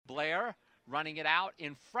Blair running it out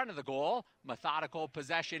in front of the goal. Methodical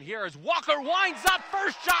possession here as Walker winds up.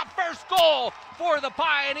 First shot, first goal for the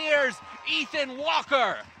Pioneers. Ethan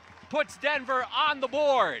Walker puts Denver on the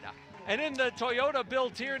board. And in the Toyota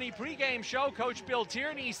Bill Tierney pregame show, Coach Bill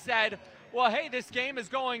Tierney said, well, hey, this game is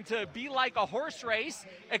going to be like a horse race,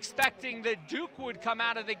 expecting that Duke would come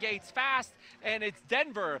out of the gates fast, and it's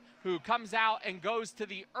Denver who comes out and goes to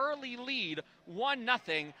the early lead,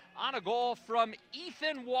 1-0 on a goal from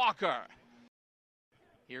Ethan Walker.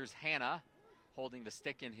 Here's Hanna holding the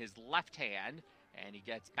stick in his left hand, and he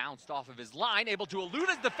gets bounced off of his line, able to elude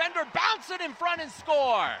his defender, bounce it in front and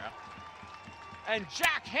score. And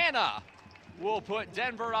Jack Hanna will put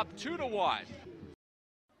Denver up 2-1.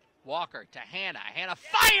 Walker to Hanna. Hanna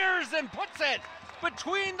fires and puts it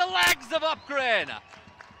between the legs of Upgren.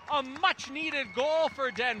 A much-needed goal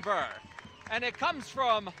for Denver. And it comes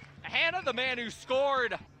from Hanna, the man who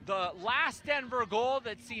scored the last Denver goal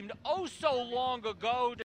that seemed oh so long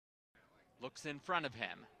ago. Looks in front of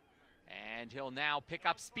him. And he'll now pick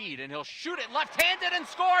up speed, and he'll shoot it left-handed and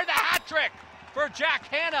score the hat trick for Jack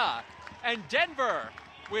Hanna. And Denver,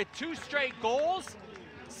 with 2 straight goals,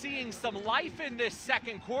 seeing some life in this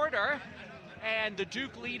second quarter, and the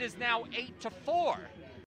Duke lead is now 8-4.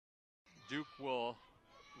 Duke will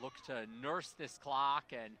look to nurse this clock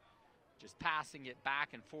and just passing it back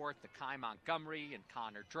and forth to Kai Montgomery and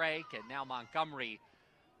Connor Drake, and now Montgomery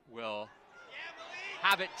will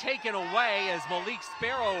have it taken away as Malik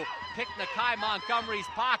Sparrow picked Nakai Montgomery's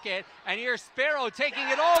pocket, and here's Sparrow taking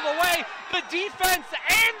it all the way, the defense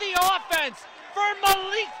and the offense for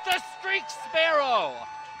Malik the Streak Sparrow.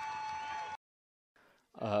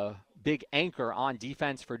 Big anchor on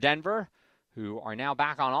defense for Denver, who are now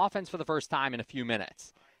back on offense for the first time in a few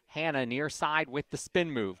minutes. Hanna near side with the spin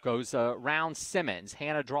move, goes around Simmons.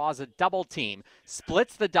 Hanna draws a double team,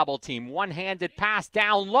 splits the double team, one-handed pass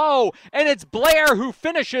down low, and it's Blair who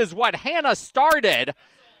finishes what Hanna started.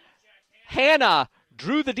 Hanna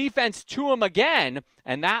drew the defense to him again,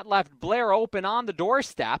 and that left Blair open on the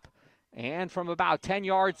doorstep. And from about 10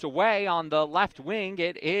 yards away on the left wing,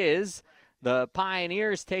 it is the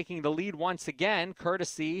Pioneers taking the lead once again,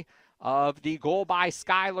 courtesy of the goal by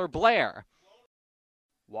Skylar Blair.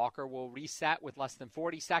 Walker will reset with less than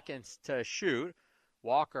 40 seconds to shoot.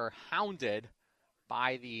 Walker hounded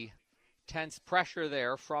by the tense pressure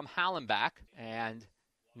there from Hallenbeck, and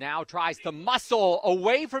now tries to muscle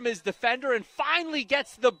away from his defender and finally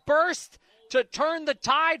gets the burst to turn the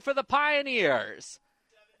tide for the Pioneers.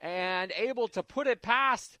 And able to put it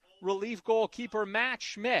past relief goalkeeper Matt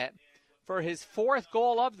Schmidt for his 4th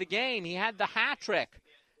goal of the game. He had the hat trick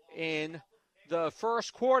in the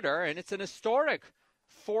first quarter, and it's an historic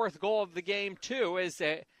 4th goal of the game too, as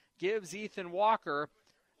it gives Ethan Walker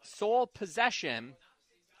sole possession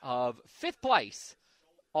of 5th place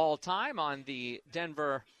all time on the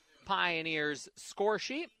Denver Pioneers score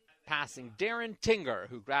sheet, passing Darren Tinger,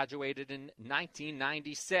 who graduated in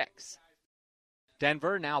 1996.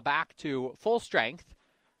 Denver now back to full strength.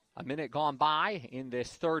 A minute gone by in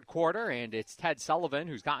this 3rd quarter, and it's Ted Sullivan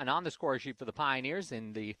who's gotten on the score sheet for the Pioneers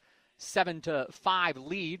in the 7-5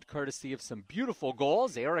 lead, courtesy of some beautiful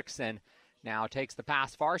goals. Erickson now takes the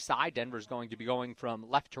pass far side. Denver's going to be going from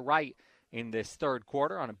left to right in this 3rd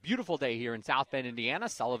quarter on a beautiful day here in South Bend, Indiana.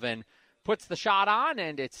 Sullivan puts the shot on,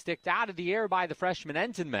 and it's sticked out of the air by the freshman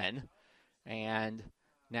Entenman. And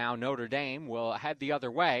now Notre Dame will head the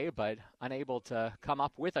other way, but unable to come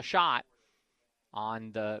up with a shot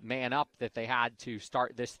on the man up that they had to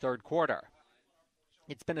start this 3rd quarter.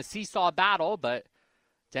 It's been a seesaw battle, but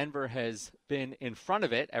Denver has been in front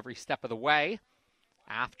of it every step of the way.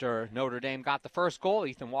 After Notre Dame got the first goal,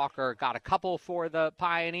 Ethan Walker got a couple for the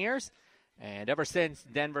Pioneers. And ever since,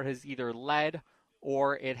 Denver has either led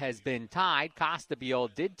or it has been tied.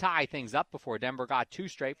 Costabile did tie things up before Denver got 2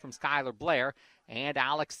 straight from Skylar Blair and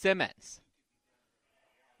Alex Simmons.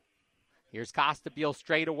 Here's Costabile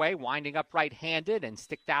straight away, winding up right-handed and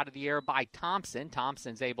sticked out of the air by Thompson.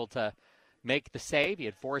 Thompson's able to make the save. He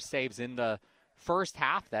had 4 saves in the first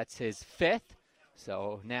half. That's his 5th.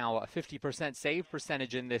 So now a 50% save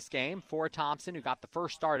percentage in this game for Thompson, who got the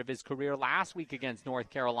first start of his career last week against North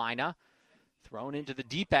Carolina. Thrown into the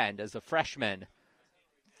deep end as a freshman.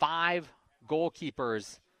 5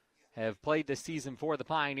 goalkeepers have played this season for the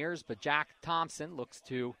Pioneers, but Jack Thompson looks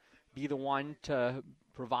to be the one to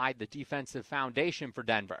provide the defensive foundation for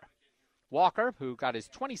Denver. Walker, who got his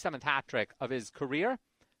 27th hat trick of his career,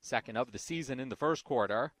 2nd of the season in the first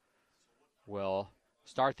quarter, will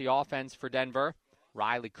start the offense for Denver.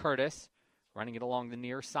 Riley Curtis running it along the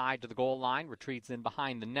near side to the goal line, retreats in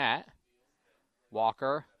behind the net.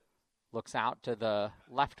 Walker looks out to the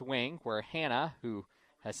left wing where Hanna, who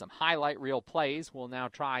has some highlight reel plays. Will now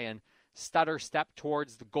try and stutter step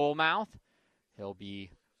towards the goal mouth. He'll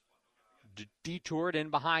be detoured in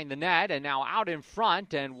behind the net and now out in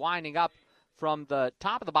front, and winding up from the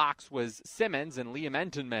top of the box was Simmons, and Liam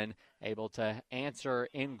Entenman able to answer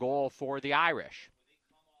in goal for the Irish.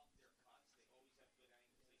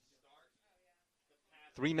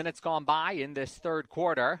 3 minutes gone by in this third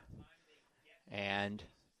quarter, and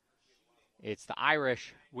it's the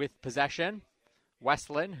Irish with possession.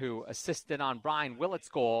 Westland, who assisted on Brian Willett's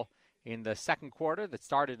goal in the second quarter that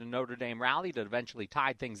started a Notre Dame rally that eventually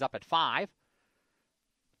tied things up at 5.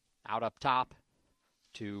 Out up top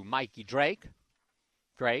to Mikey Drake.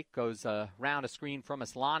 Drake goes around a screen from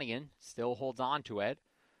Aslanian, still holds on to it.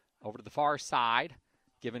 Over to the far side,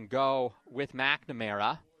 give and go with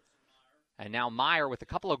McNamara. And now Meyer with a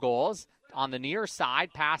couple of goals. On the near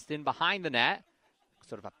side, passed in behind the net.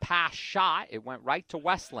 Sort of a pass shot. It went right to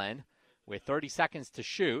Westland with 30 seconds to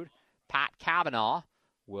shoot. Pat Cavanaugh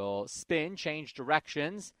will spin, change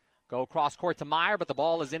directions, go cross court to Meyer, but the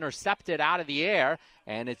ball is intercepted out of the air,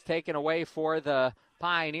 and it's taken away for the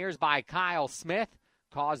Pioneers by Kyle Smith.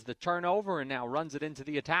 Caused the turnover and now runs it into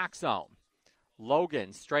the attack zone.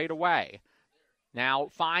 Logan straight away. Now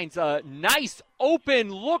finds a nice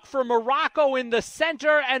open look for Morocco in the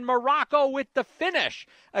center, and Morocco with the finish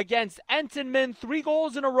against Entenman. 3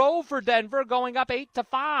 goals in a row for Denver, going up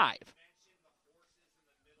 8-5.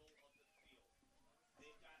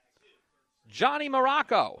 Johnny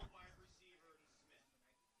Morocco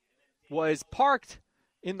was parked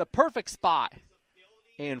in the perfect spot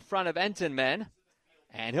in front of Entenman,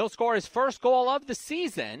 and he'll score his first goal of the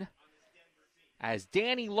season as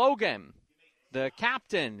Danny Logan, the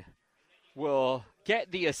captain, will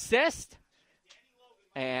get the assist,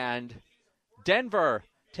 and Denver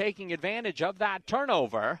taking advantage of that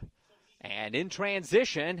turnover, and in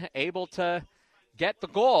transition able to get the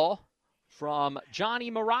goal from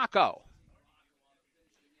Johnny Morocco.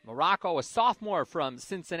 Morocco, a sophomore from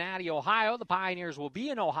Cincinnati, Ohio. The Pioneers will be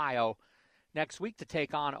in Ohio next week to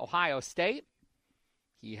take on Ohio State.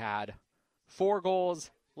 He had 4 goals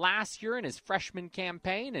last year in his freshman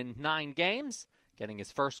campaign in 9 games, getting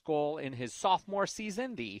his first goal in his sophomore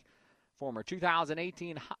season, the former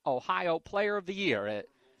 2018 Ohio Player of the Year at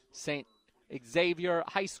St. Xavier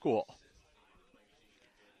High School.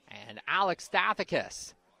 And Alex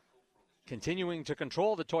Stathakis continuing to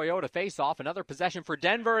control the Toyota faceoff. Another possession for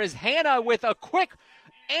Denver is Hannah with a quick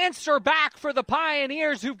answer back for the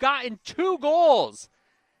Pioneers, who've gotten 2 goals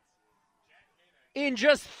in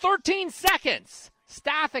just 13 seconds.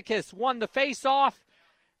 Stathakis won the faceoff,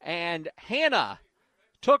 and Hannah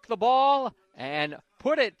took the ball and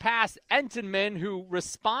put it past Entenman, who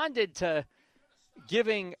responded to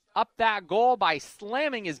giving up that goal by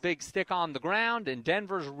slamming his big stick on the ground, and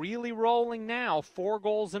Denver's really rolling now, 4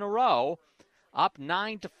 goals in a row, up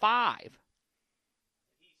 9-5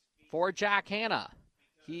 for Jack Hannah.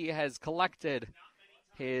 He has collected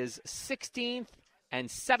his 16th and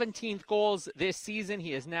 17th goals this season.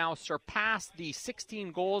 He has now surpassed the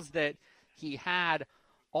 16 goals that he had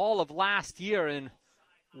all of last year, and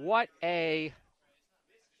what a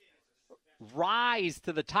rise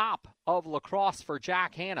to the top of lacrosse for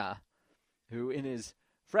Jack Hannah, who in his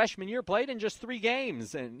freshman year played in just 3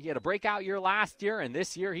 games, and he had a breakout year last year, and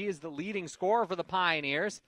this year he is the leading scorer for the Pioneers.